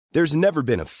There's never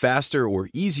been a faster or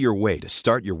easier way to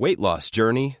start your weight loss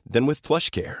journey than with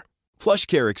PlushCare.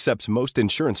 PlushCare accepts most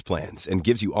insurance plans and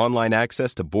gives you online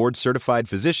access to board-certified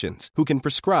physicians who can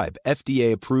prescribe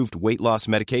FDA-approved weight loss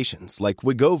medications like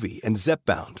Wegovy and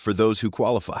Zepbound for those who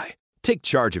qualify. Take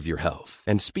charge of your health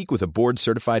and speak with a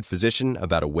board-certified physician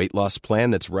about a weight loss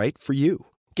plan that's right for you.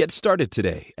 Get started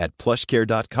today at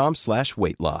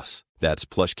plushcare.com/weight-loss. That's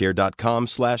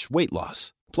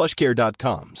plushcare.com/weight-loss.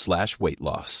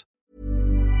 plushcare.com/weight-loss.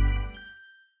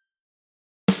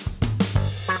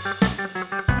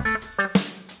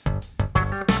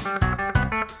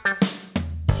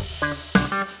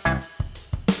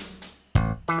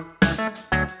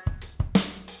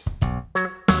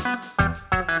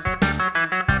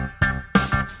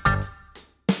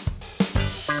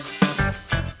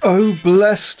 Oh,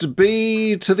 blessed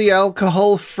be to the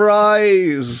alcohol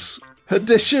fries. A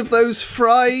dish of those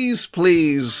fries,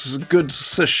 please, good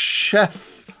Sir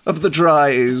Chef of the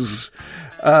Dries.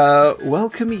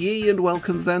 Welcome ye and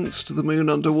welcome thence to the Moon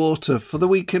Underwater for the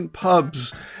week in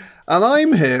pubs. And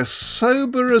I'm here,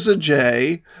 sober as a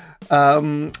jay,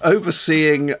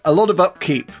 overseeing a lot of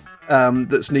upkeep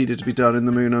that's needed to be done in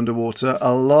the Moon Underwater.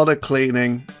 A lot of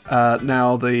cleaning.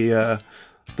 Now the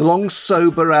long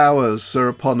sober hours are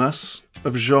upon us,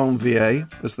 of janvier,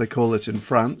 as they call it in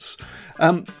France.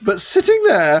 But sitting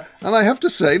there, and I have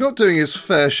to say, not doing his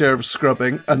fair share of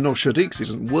scrubbing, and nor should he, because he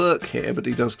doesn't work here, but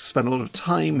he does spend a lot of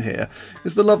time here,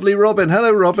 is the lovely Robin.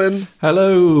 Hello, Robin.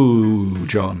 Hello,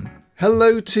 John.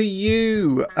 Hello to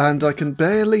you. And I can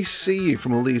barely see you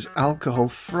from all these alcohol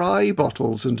fry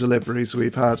bottles and deliveries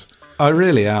we've had. I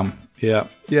really am, yeah.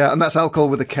 Yeah, and that's alcohol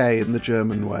with a K in the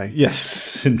German way.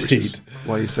 Yes, indeed.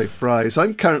 Why you say fries.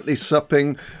 I'm currently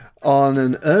supping on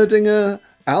an Erdinger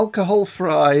alcohol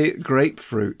fry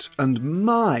grapefruit, and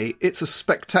it's a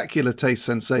spectacular taste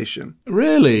sensation.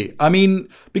 Really? I mean,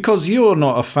 because you're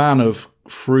not a fan of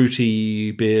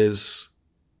fruity beers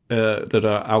that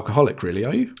are alcoholic, really,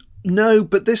 are you? No,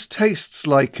 but this tastes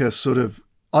like a sort of...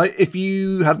 if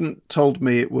you hadn't told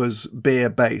me it was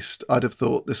beer-based, I'd have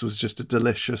thought this was just a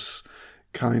delicious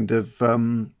kind of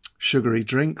sugary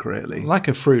drink, really. Like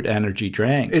a fruit energy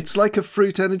drink. It's like a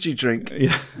fruit energy drink.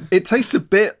 Yeah. It tastes a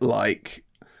bit like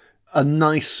a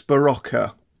nice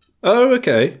Barocca. Oh,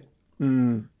 okay.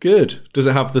 Good. Does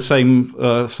it have the same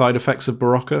side effects of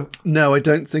Barocca? No, I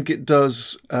don't think it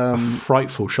does. A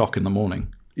frightful shock in the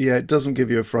morning. Yeah, it doesn't give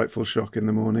you a frightful shock in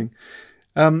the morning.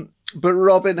 But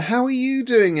Robin, how are you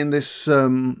doing in this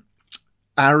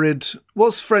arid...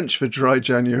 What's French for dry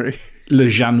January? Le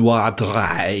Januar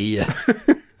dry.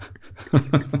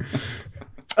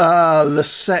 Le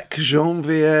sec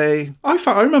janvier.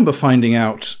 I remember finding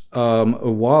out a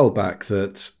while back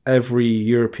that every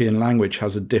European language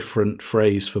has a different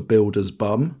phrase for builder's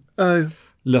bum. Oh.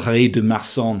 L'oreille de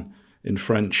maçon in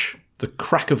French. The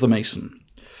crack of the mason.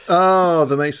 Oh,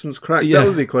 the Mason's Crack. Yeah. That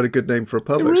would be quite a good name for a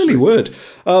pub, It really would.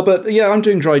 But yeah, I'm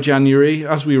doing dry January.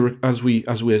 As we're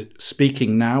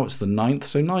speaking now, it's the 9th,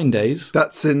 so 9 days.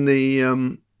 That's in the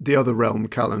other realm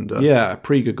calendar. Yeah,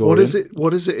 pre-Gregorian.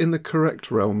 What is it in the correct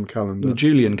realm calendar? The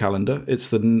Julian calendar. It's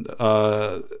the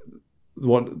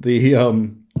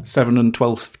 7 and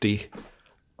 12th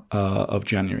of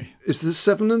January. Is it the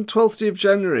 7 and 12th of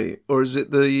January, or is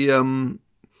it the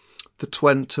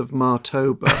Twent of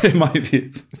Martoba? It might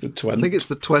be the Twent. I think it's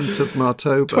the Twent of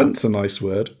Martoba. Twent's a nice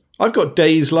word. I've got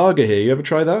Days Lager here. You ever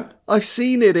try that? I've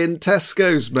seen it in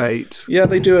Tesco's, mate. Yeah,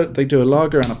 they do a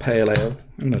lager and a pale ale.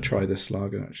 I'm going to try this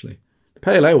lager, actually. The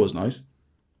pale ale was nice.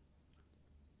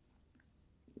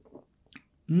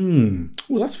 Oh,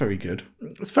 that's very good.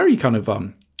 It's very kind of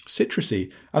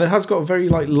citrusy, and it has got a very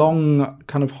long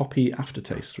kind of hoppy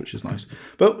aftertaste, which is nice.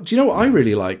 But do you know what I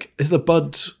really like? Is the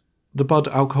Bud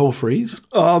alcohol freeze?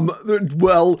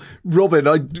 Well, Robin,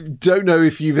 I don't know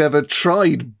if you've ever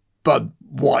tried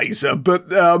Budweiser, but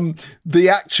the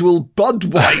actual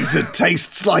Budweiser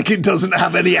tastes like it doesn't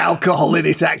have any alcohol in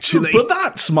it, actually. But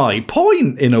that's my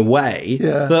point, in a way.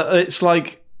 Yeah. That it's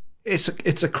like it's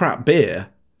a crap beer,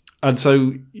 and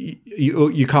so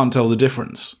you can't tell the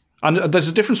difference. And there's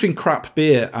a difference between crap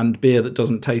beer and beer that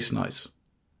doesn't taste nice.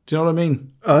 Do you know what I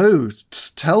mean? Oh,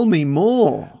 tell me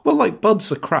more. Well, like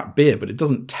Bud's a crap beer, but it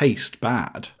doesn't taste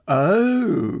bad.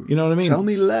 Oh. You know what I mean? Tell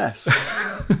me less.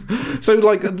 So,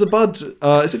 like, the Bud,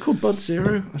 is it called Bud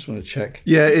Zero? I just want to check.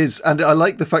 Yeah, it is. And I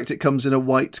like the fact it comes in a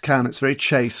white can. It's very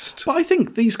chaste. But I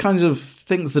think these kinds of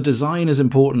things, the design is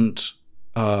important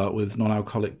with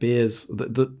non-alcoholic beers.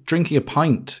 The drinking a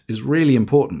pint is really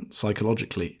important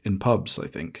psychologically in pubs, I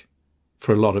think.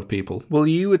 for a lot of people. Well,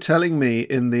 you were telling me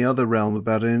in the other realm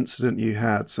about an incident you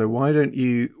had, so why don't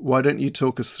you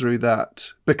talk us through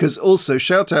that? Because also,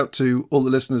 shout out to all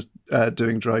the listeners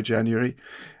doing Dry January.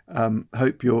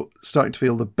 Hope you're starting to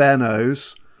feel the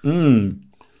benos.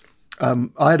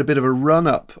 I had a bit of a run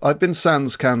up. I've been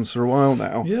sans cans for a while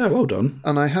now. Yeah, well done.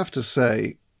 And I have to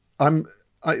say,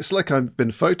 it's like I've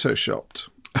been photoshopped.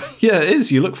 Yeah, it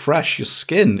is. You look fresh. Your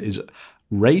skin is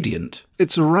radiant.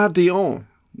 It's radiant.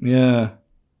 Yeah.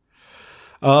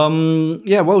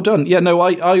 Yeah, well done. Yeah, no,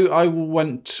 I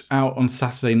went out on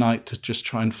Saturday night to just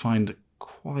try and find a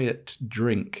quiet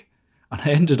drink. And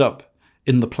I ended up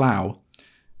in the Plough,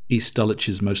 East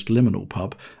Dulwich's most liminal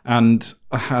pub, and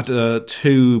I had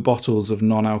 2 bottles of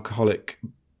non-alcoholic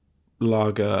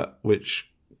lager,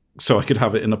 so I could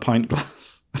have it in a pint glass.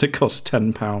 And it cost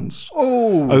 £10.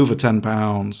 Oh, over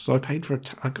 £10. So I paid for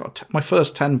I got my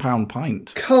first £10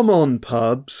 pint. Come on,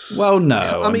 pubs. Well,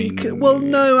 no. I mean,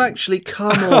 no, actually,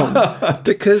 come on.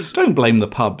 Because don't blame the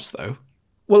pubs, though.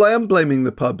 Well, I am blaming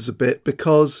the pubs a bit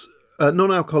because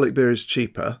non-alcoholic beer is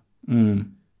cheaper,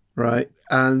 right?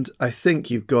 And I think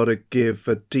you've got to give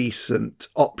a decent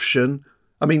option.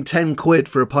 I mean, 10 quid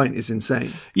for a pint is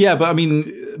insane. Yeah, but I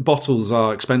mean, bottles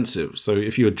are expensive. So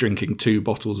if you were drinking 2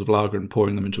 bottles of lager and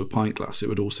pouring them into a pint glass, it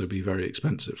would also be very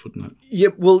expensive, wouldn't it? Yeah,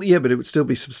 well, yeah, but it would still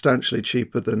be substantially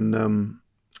cheaper than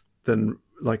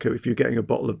like if you're getting a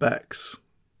bottle of Beck's.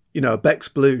 You know, a Beck's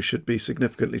Blue should be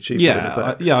significantly cheaper than a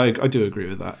Beck's. I do agree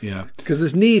with that, yeah. Because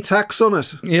there's no tax on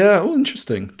it. Yeah, oh,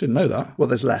 interesting. Didn't know that. Well,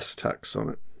 there's less tax on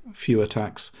it. Fewer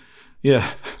tax.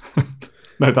 Yeah.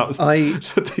 No, that was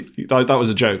that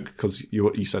was a joke because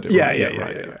you said it. Yeah,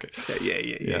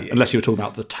 yeah. Unless you were talking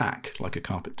about the tack, like a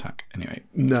carpet tack. Anyway,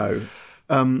 no.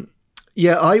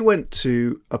 I went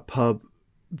to a pub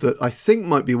that I think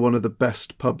might be one of the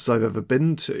best pubs I've ever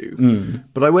been to.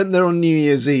 But I went there on New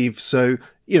Year's Eve, so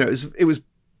it was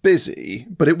busy,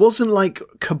 but it wasn't like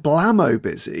kablamo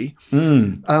busy.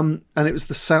 And it was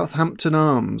the Southampton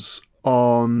Arms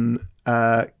on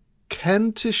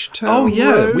Kentish Town. Oh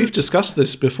yeah, Road. We've discussed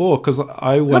this before because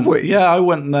I went. Have we? Yeah, I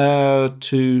went there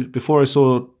before I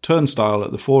saw Turnstile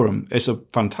at the Forum. It's a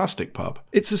fantastic pub.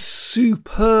 It's a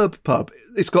superb pub.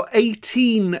 It's got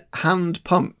 18 hand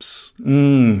pumps.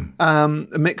 A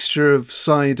mixture of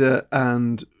cider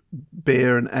and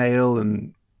beer and ale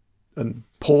and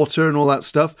porter and all that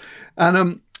stuff.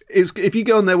 And if you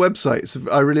go on their website,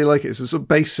 I really like it. It's a sort of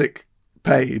basic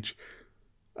page,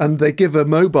 and they give a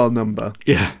mobile number.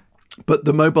 Yeah. But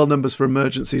the mobile number's for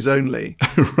emergencies only.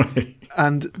 Right.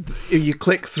 And you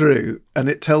click through and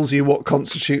it tells you what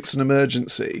constitutes an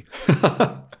emergency.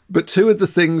 But 2 of the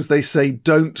things they say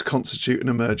don't constitute an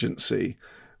emergency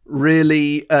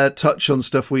really touch on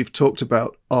stuff we've talked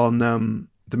about on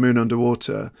The Moon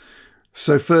Underwater.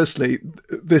 So firstly,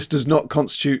 this does not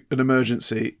constitute an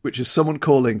emergency, which is someone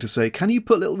calling to say, can you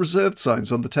put little reserved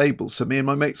signs on the table so me and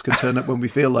my mates can turn up when we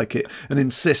feel like it and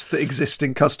insist that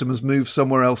existing customers move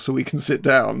somewhere else so we can sit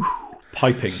down?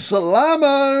 Piping.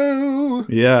 Salamo!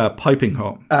 Yeah, piping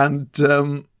hot. And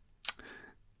the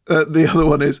other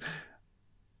one is,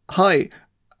 hi,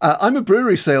 I'm a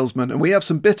brewery salesman and we have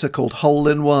some bitter called Hole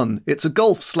in One. It's a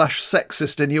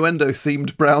golf/sexist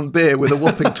innuendo-themed brown beer with a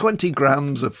whopping 20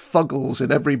 grams of fuggles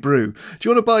in every brew. Do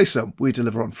you want to buy some? We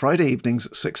deliver on Friday evenings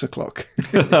at 6 o'clock.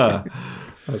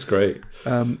 That's great.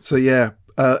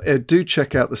 Do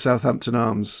check out the Southampton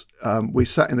Arms. We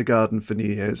sat in the garden for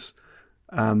New Year's.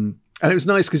 And it was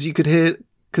nice because you could hear,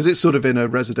 because it's sort of in a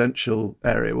residential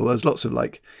area. Well, there's lots of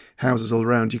like houses all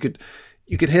around. You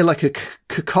could hear like a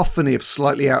cacophony of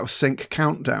slightly out of sync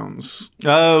countdowns.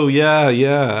 Oh, yeah.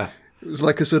 It was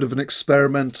like a sort of an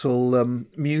experimental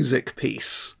music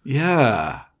piece.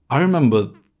 Yeah. I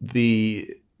remember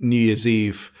the New Year's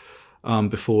Eve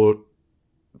before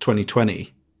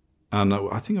 2020, and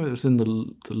I think it was in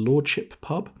the Lordship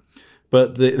pub,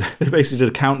 but they basically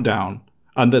did a countdown,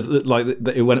 and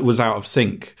when it was out of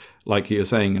sync, like you were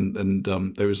saying, and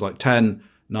there was like 10,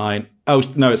 9. Oh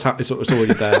no, it's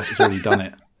already there. It's already done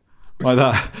it. Like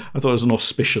that. I thought it was an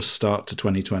auspicious start to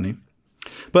 2020.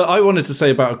 But I wanted to say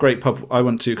about a great pub I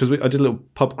went to, because I did a little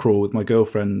pub crawl with my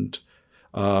girlfriend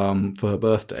for her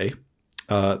birthday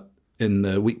in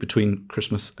the week between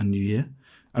Christmas and New Year,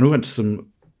 and we went to some.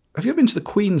 Have you ever been to the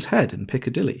Queen's Head in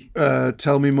Piccadilly?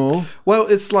 Tell me more. Well,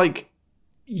 it's like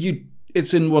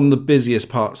it's in one of the busiest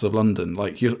parts of London.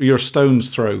 Like you're a stone's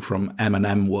throw from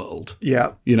M&M World.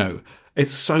 Yeah.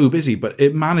 It's so busy, but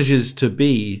it manages to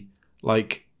be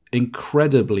like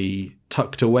incredibly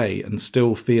tucked away and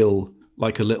still feel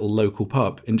like a little local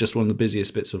pub in just one of the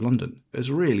busiest bits of London. It's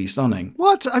really stunning.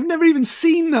 What? I've never even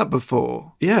seen that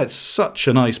before. Yeah, it's such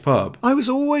a nice pub. I was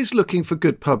always looking for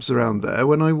good pubs around there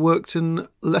when I worked in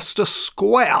Leicester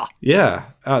Square. Yeah,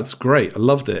 that's great. I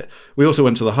loved it. We also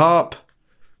went to the Harp,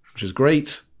 which is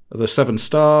great. The Seven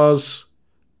Stars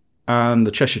and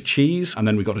the Cheshire Cheese. And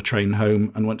then we got a train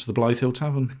home and went to the Blythe Hill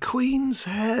Tavern. Queen's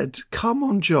Head. Come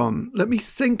on, John. Let me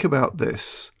think about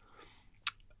this.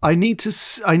 I need to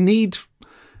see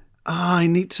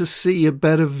a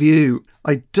better view.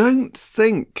 I don't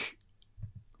think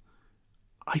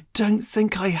I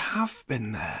have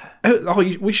been there.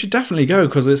 We should definitely go,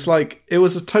 because it's like, it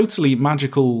was a totally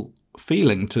magical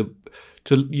feeling to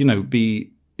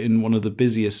be in one of the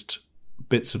busiest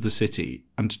bits of the city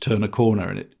and to turn a corner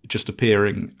and it just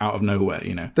appearing out of nowhere,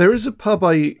 There is a pub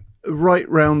right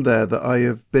round there that I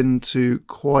have been to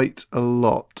quite a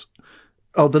lot.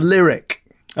 Oh, the Lyric.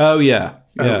 Oh, yeah.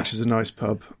 Yeah. Which is a nice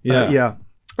pub. Yeah. Yeah.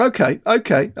 Okay.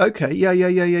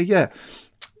 Yeah.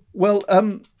 Well,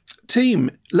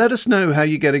 team, let us know how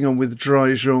you're getting on with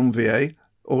dry janvier,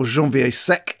 or janvier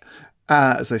sec,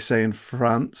 as they say in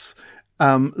France.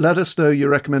 Let us know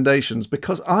your recommendations,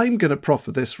 because I'm going to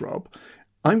proffer this, Rob.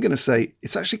 I'm going to say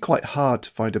it's actually quite hard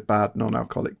to find a bad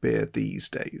non-alcoholic beer these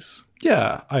days.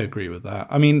 Yeah, I agree with that.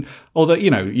 I mean, although,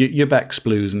 your Beck's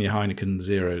Blues and your Heineken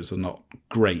Zeros are not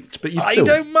great, but I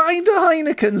don't mind a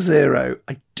Heineken Zero.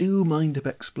 I do mind a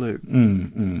Beck's Blue.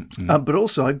 But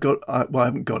also, I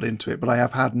haven't got into it, but I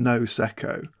have had no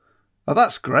Secco. Oh,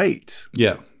 that's great.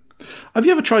 Yeah. Have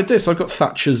you ever tried this? I've got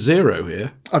Thatcher Zero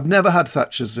here. I've never had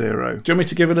Thatcher Zero. Do you want me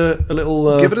to give it a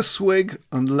little... Give it a swig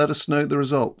and let us know the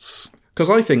results. Because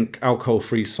I think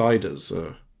alcohol-free ciders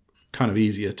are kind of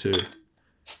easier to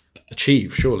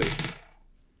achieve, surely.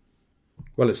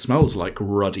 Well, it smells like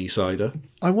ruddy cider.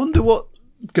 I wonder what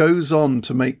goes on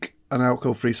to make an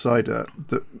alcohol-free cider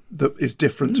that is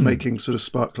different to making sort of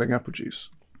sparkling apple juice.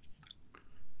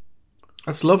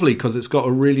 That's lovely, because it's got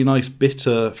a really nice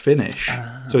bitter finish.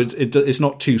 So it's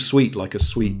not too sweet like a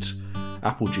sweet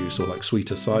apple juice or like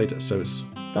sweeter cider. So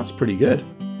that's pretty good.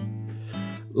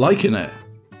 Liking it.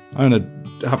 I'm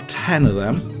going to have 10 of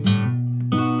them.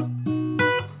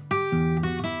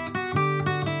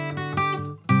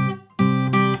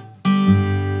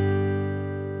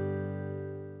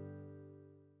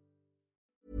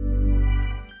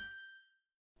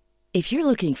 If you're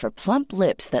looking for plump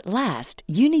lips that last,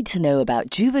 you need to know about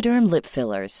Juvederm lip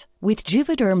fillers. With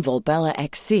Juvederm Volbella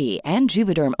XC and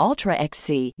Juvederm Ultra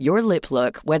XC, your lip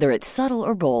look, whether it's subtle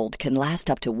or bold, can last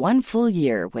up to 1 full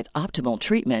year with optimal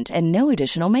treatment and no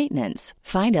additional maintenance.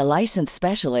 Find a licensed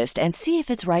specialist and see if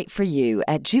it's right for you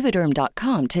at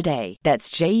Juvederm.com today.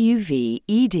 That's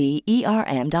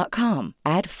JUVEDERM.com.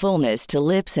 Add fullness to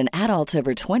lips in adults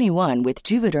over 21 with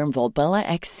Juvederm Volbella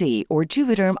XC or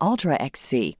Juvederm Ultra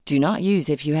XC. Do not use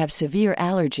if you have severe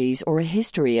allergies or a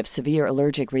history of severe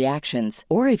allergic reactions,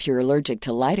 or if you're allergic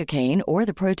to lidocaine or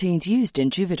the proteins used in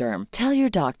Juvederm. Tell your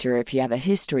doctor if you have a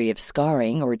history of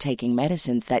scarring or taking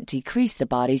medicines that decrease the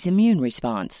body's immune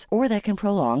response or that can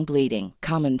prolong bleeding.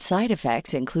 Common side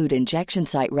effects include injection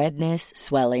site redness,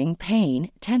 swelling, pain,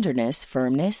 tenderness,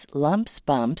 firmness, lumps,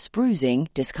 bumps, bruising,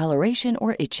 discoloration,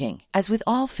 or itching. As with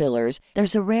all fillers,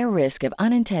 there's a rare risk of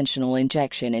unintentional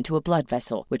injection into a blood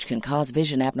vessel, which can cause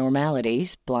vision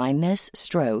abnormalities, blindness,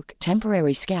 stroke,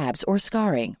 temporary scabs, or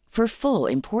scarring. For full,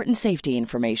 important safety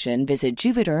information, visit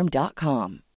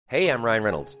Juvederm.com. Hey, I'm Ryan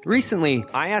Reynolds. Recently,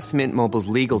 I asked Mint Mobile's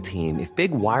legal team if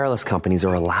big wireless companies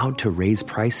are allowed to raise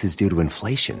prices due to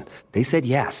inflation. They said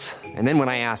yes. And then when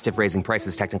I asked if raising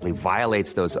prices technically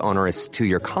violates those onerous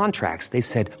 2-year contracts, they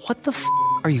said, "What the f***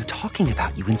 are you talking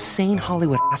about, you insane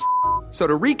Hollywood ass?" So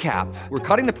to recap, we're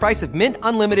cutting the price of Mint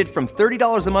Unlimited from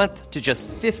 $30 a month to just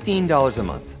 $15 a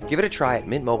month. Give it a try at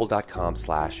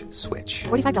mintmobile.com/switch.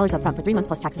 $45 up front for 3 months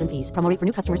plus taxes and fees. Promo rate for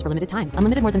new customers for limited time.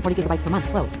 Unlimited more than 40 gigabytes per month.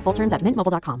 Slows full terms at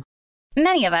mintmobile.com.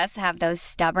 Many of us have those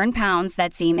stubborn pounds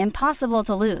that seem impossible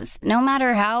to lose, no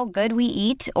matter how good we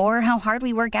eat or how hard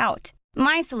we work out.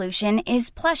 My solution is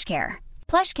PlushCare.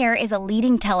 PlushCare is a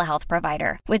leading telehealth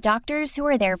provider with doctors who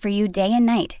are there for you day and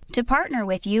night to partner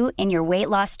with you in your weight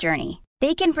loss journey.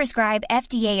 They can prescribe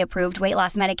FDA-approved weight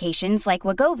loss medications like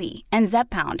Wegovy and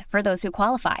Zepbound for those who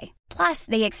qualify. Plus,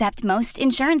 they accept most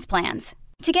insurance plans.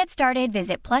 To get started,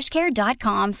 visit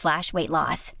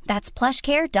plushcare.com/weightloss. That's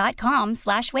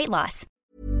plushcare.com/weightloss.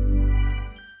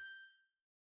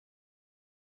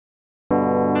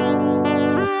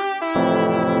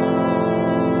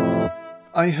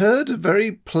 I heard a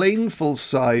very plainful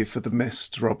sigh for the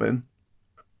mist, Robin.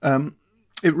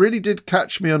 It really did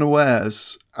catch me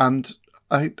unawares, and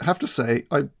I have to say,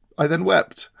 I then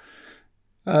wept.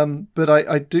 But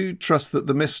I do trust that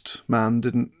the Mist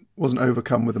Man wasn't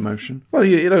overcome with emotion. Well,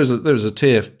 there was a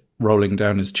tear rolling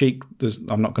down his cheek.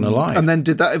 I'm not going to lie. And then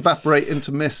did that evaporate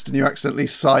into mist and you accidentally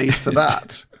sighed for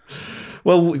that?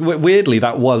 Well, weirdly,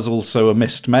 that was also a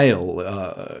mist male.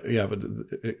 But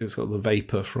it's got the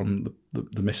vapour from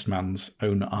the Mist Man's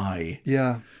own eye.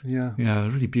 Yeah.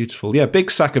 Really beautiful. Yeah, big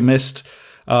sack of mist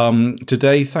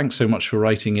today. Thanks so much for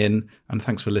writing in and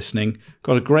thanks for listening.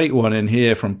 Got a great one in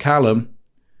here from Callum,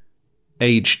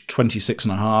 age 26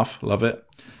 and a half. Love it.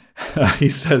 He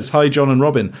says, "Hi, John and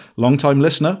Robin. Long-time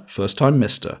listener, first-time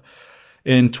mister.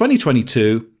 In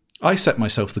 2022, I set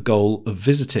myself the goal of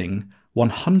visiting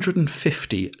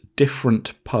 150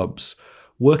 different pubs.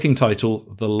 Working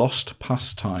title, The Lost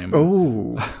Pastime."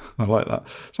 Oh, I like that.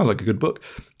 Sounds like a good book.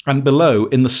 And below,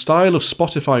 in the style of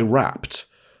Spotify Wrapped,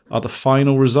 are the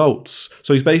final results.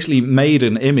 So he's basically made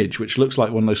an image which looks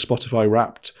like one of those Spotify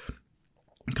Wrapped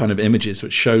kind of images,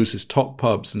 which shows his top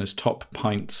pubs and his top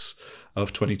pints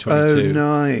of 2022. Oh,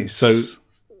 nice. So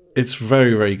it's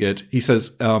very, very good. He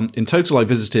says, in total, I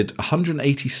visited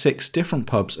 186 different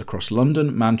pubs across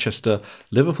London, Manchester,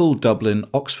 Liverpool, Dublin,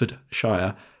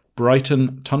 Oxfordshire,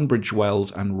 Brighton, Tunbridge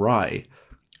Wells, and Rye.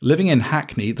 Living in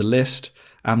Hackney, the list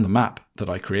and the map that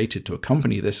I created to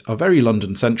accompany this are very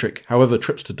London-centric. However,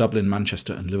 trips to Dublin,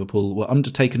 Manchester, and Liverpool were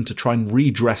undertaken to try and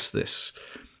redress this.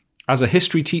 As a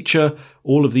history teacher,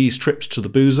 all of these trips to the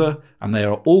boozer, and they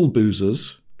are all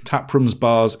boozers, taprooms,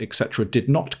 bars, etc., did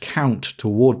not count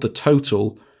toward the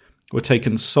total, were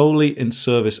taken solely in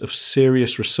service of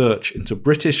serious research into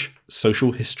British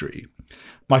social history.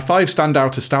 My 5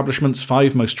 standout establishments,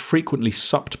 5 most frequently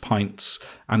supped pints,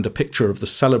 and a picture of the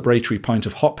celebratory pint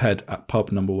of Hophead at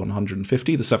pub number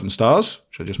 150, the 7 Stars,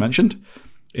 which I just mentioned,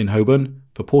 in Holborn,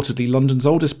 purportedly London's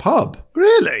oldest pub.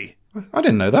 Really? I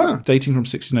didn't know that. Dating from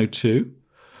 1602.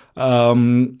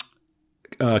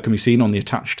 Can be seen on the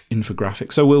attached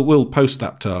infographic. So we'll post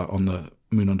that on the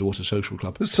Moon Underwater Social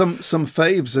Club. There's some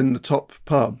faves in the top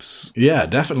pubs. Yeah,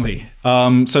 definitely.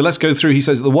 So let's go through. He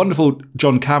says the wonderful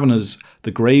John Kavanagh's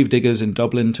The Gravediggers in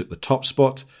Dublin took the top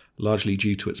spot, largely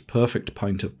due to its perfect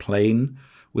pint of plain,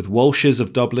 with Walsh's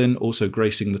of Dublin also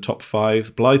gracing the top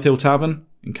 5. Blythe Hill Tavern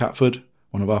in Catford,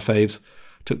 one of our faves,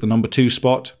 took the number 2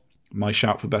 spot. My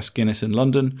shout for best Guinness in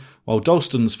London, while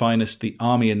Dalston's finest, the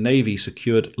Army and Navy,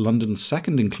 secured London's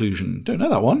second inclusion. Don't know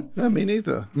that one. No, me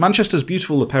neither. Manchester's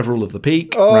beautiful The Peveril of the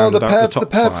Peak. Oh, the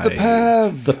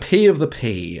Pev. The P of the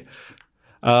P.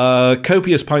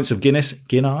 Copious pints of Guinness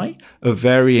of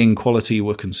varying quality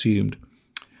were consumed.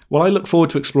 While I look forward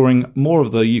to exploring more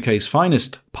of the UK's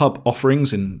finest pub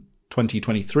offerings in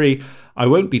 2023, I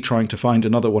won't be trying to find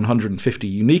another 150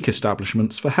 unique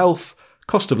establishments for health,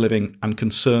 cost of living, and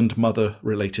concerned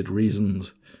mother-related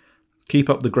reasons. Keep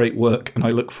up the great work, and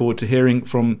I look forward to hearing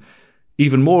from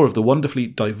even more of the wonderfully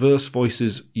diverse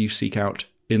voices you seek out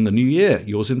in the new year.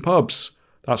 Yours in pubs.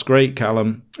 That's great,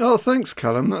 Callum. Oh, thanks,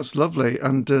 Callum. That's lovely.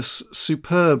 And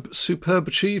superb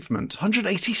achievement.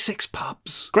 186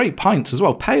 pubs. Great pints as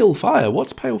well. Pale Fire.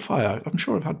 What's Pale Fire? I'm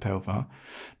sure I've had Pale Fire.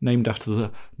 Named after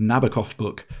the Nabokov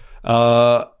book.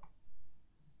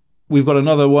 We've got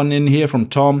another one in here from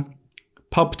Tom.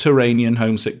 Pubterranean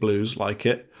Homesick Blues, like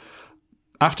it.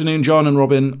 Afternoon, John and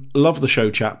Robin. Love the show,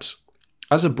 chaps.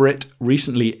 As a Brit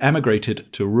recently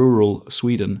emigrated to rural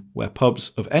Sweden, where pubs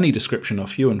of any description are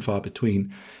few and far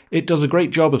between, it does a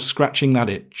great job of scratching that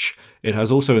itch. It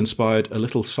has also inspired a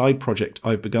little side project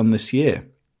I've begun this year.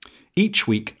 Each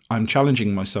week, I'm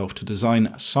challenging myself to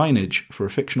design signage for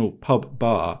a fictional pub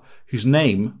bar whose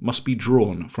name must be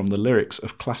drawn from the lyrics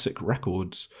of classic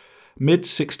records.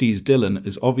 Mid-60s Dylan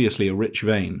is obviously a rich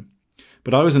vein,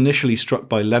 but I was initially struck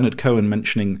by Leonard Cohen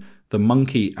mentioning the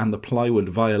monkey and the plywood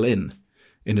violin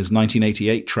in his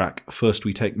 1988 track, First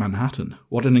We Take Manhattan.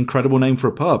 What an incredible name for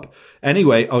a pub.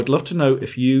 Anyway, I would love to know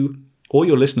if you or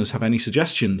your listeners have any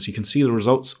suggestions. You can see the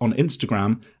results on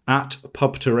Instagram at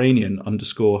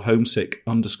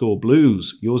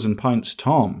pubterranean_homesick_blues. Yours in pints,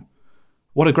 Tom.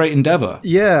 What a great endeavour.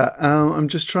 Yeah, I'm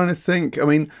just trying to think. I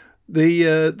mean,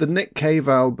 the Nick Cave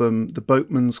album, The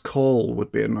Boatman's Call,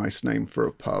 would be a nice name for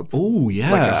a pub. Oh,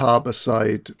 yeah. Like a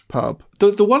harbourside pub.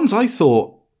 The ones I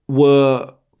thought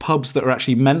were pubs that are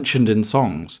actually mentioned in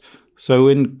songs. So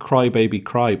in Cry Baby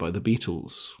Cry by the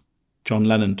Beatles, John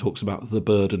Lennon talks about the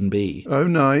bird and bee. Oh,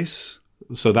 nice.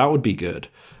 So that would be good.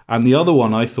 And the other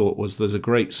one I thought was, there's a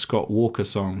great Scott Walker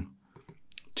song,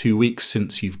 2 Weeks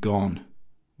Since You've Gone,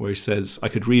 where he says, I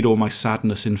could read all my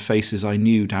sadness in faces I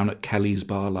knew down at Kelly's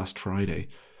Bar last Friday.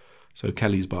 So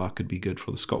Kelly's Bar could be good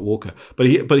for the Scott Walker. But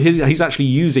he's actually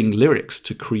using lyrics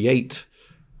to create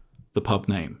the pub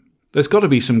name. There's got to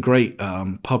be some great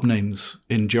pub names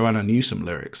in Joanna Newsom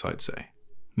lyrics, I'd say.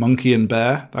 Monkey and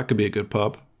Bear, that could be a good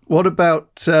pub. What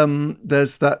about,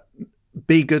 there's that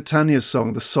Be Good Tanya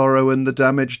song, The Sorrow and the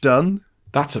Damage Done?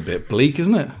 That's a bit bleak,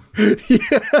 isn't it?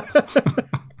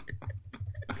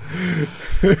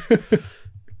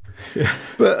 Yeah.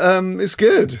 But it's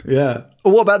good. Yeah.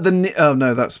 Or what about oh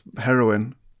no, that's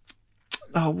heroin.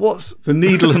 Oh, what's The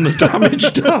Needle and the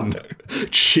Damage Done?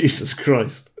 Jesus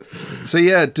Christ. So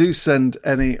yeah, do send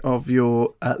any of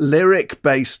your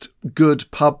lyric-based good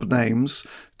pub names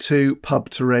to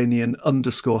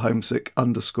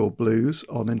pubterranean_homesick_blues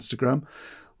on Instagram.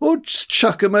 Or just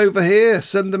chuck them over here.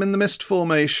 Send them in the mist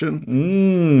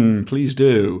formation. Please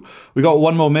do. We got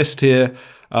one more mist here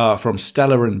from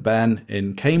Stella and Ben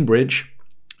in Cambridge.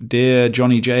 Dear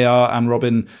Johnny JR and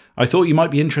Robin, I thought you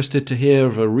might be interested to hear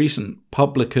of a recent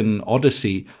publican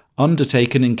odyssey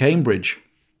undertaken in Cambridge.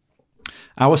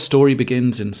 Our story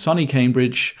begins in sunny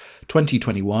Cambridge,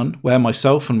 2021, where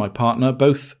myself and my partner,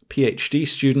 both PhD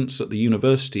students at the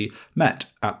university,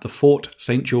 met at the Fort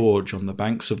St. George on the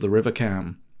banks of the River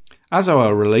Cam. As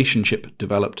our relationship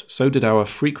developed, so did our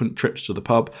frequent trips to the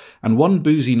pub, and one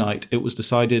boozy night it was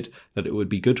decided that it would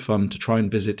be good fun to try and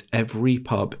visit every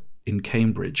pub in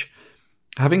Cambridge.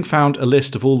 Having found a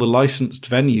list of all the licensed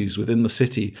venues within the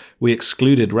city, we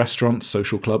excluded restaurants,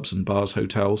 social clubs and bars,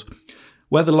 hotels.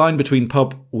 Where the line between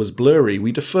pub was blurry,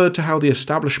 we deferred to how the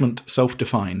establishment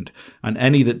self-defined, and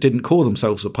any that didn't call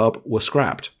themselves a pub were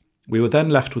scrapped. We were then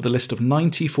left with a list of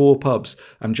 94 pubs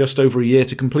and just over a year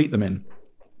to complete them in,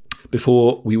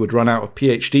 before we would run out of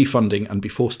PhD funding and be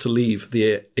forced to leave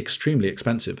the extremely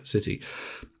expensive city.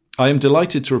 I am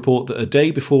delighted to report that a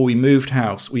day before we moved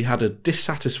house, we had a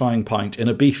dissatisfying pint in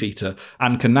a Beefeater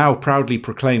and can now proudly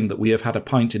proclaim that we have had a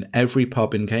pint in every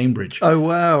pub in Cambridge. Oh,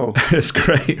 wow. It's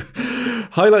great.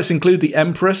 Highlights include the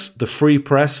Empress, the Free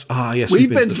Press. Ah, yes, we've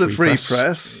been to the Free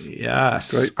Press.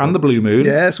 Yes, Great. And the Blue Moon.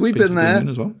 Yes, we've been there. Blue Moon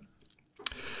as well.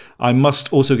 I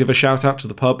must also give a shout out to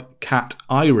the pub Cat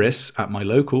Iris at my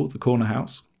local, the Corner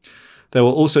House. There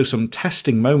were also some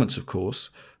testing moments, of course,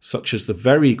 such as the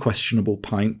very questionable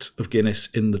pint of Guinness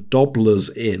in the Dobler's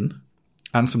Inn,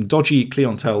 and some dodgy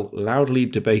clientele loudly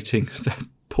debating their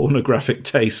pornographic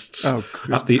tastes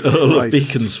at the Earl of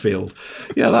Beaconsfield.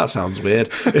 Yeah, that sounds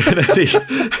weird.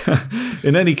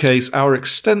 In any case, our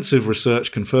extensive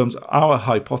research confirms our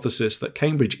hypothesis that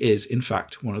Cambridge is, in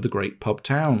fact, one of the great pub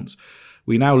towns.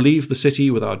 We now leave the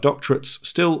city with our doctorates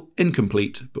still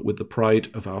incomplete, but with the pride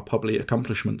of our public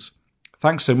accomplishments.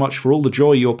 Thanks so much for all the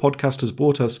joy your podcast has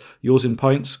brought us. Yours in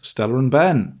pints, Stella and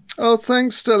Ben. Oh,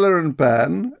 thanks, Stella and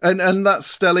Ben. And that's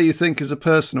Stella you think is a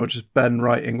person, or just Ben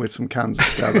writing with some cans of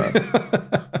Stella?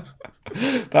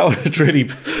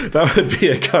 That would be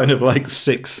a kind of like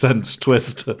Sixth Sense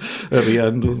twist at the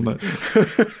end, wasn't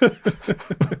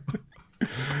it?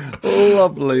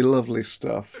 Lovely, lovely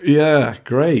stuff. Yeah,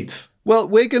 great. Well,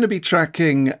 we're going to be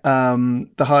tracking the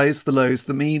highs, the lows,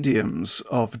 the mediums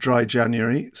of dry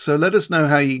January. So let us know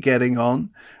how you're getting on.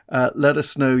 Let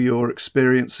us know your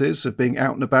experiences of being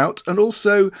out and about, and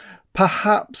also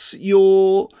perhaps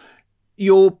your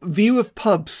view of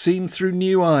pubs seen through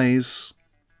new eyes,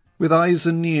 with eyes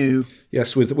anew.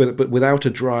 Yes, but without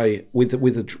a dry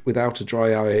without a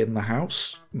dry eye in the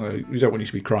house. No, we don't want you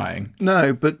to be crying.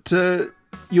 No, but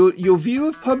your view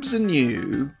of pubs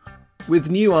anew,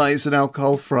 with new eyes and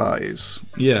alcohol fries.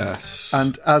 Yes.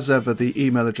 And as ever, the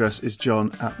email address is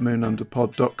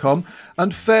john@moonunderpod.com.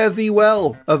 And fare thee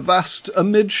well, avast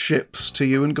amidships to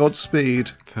you and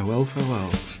Godspeed. Farewell,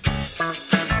 farewell.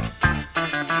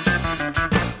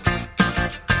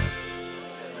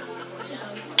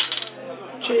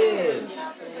 Cheers.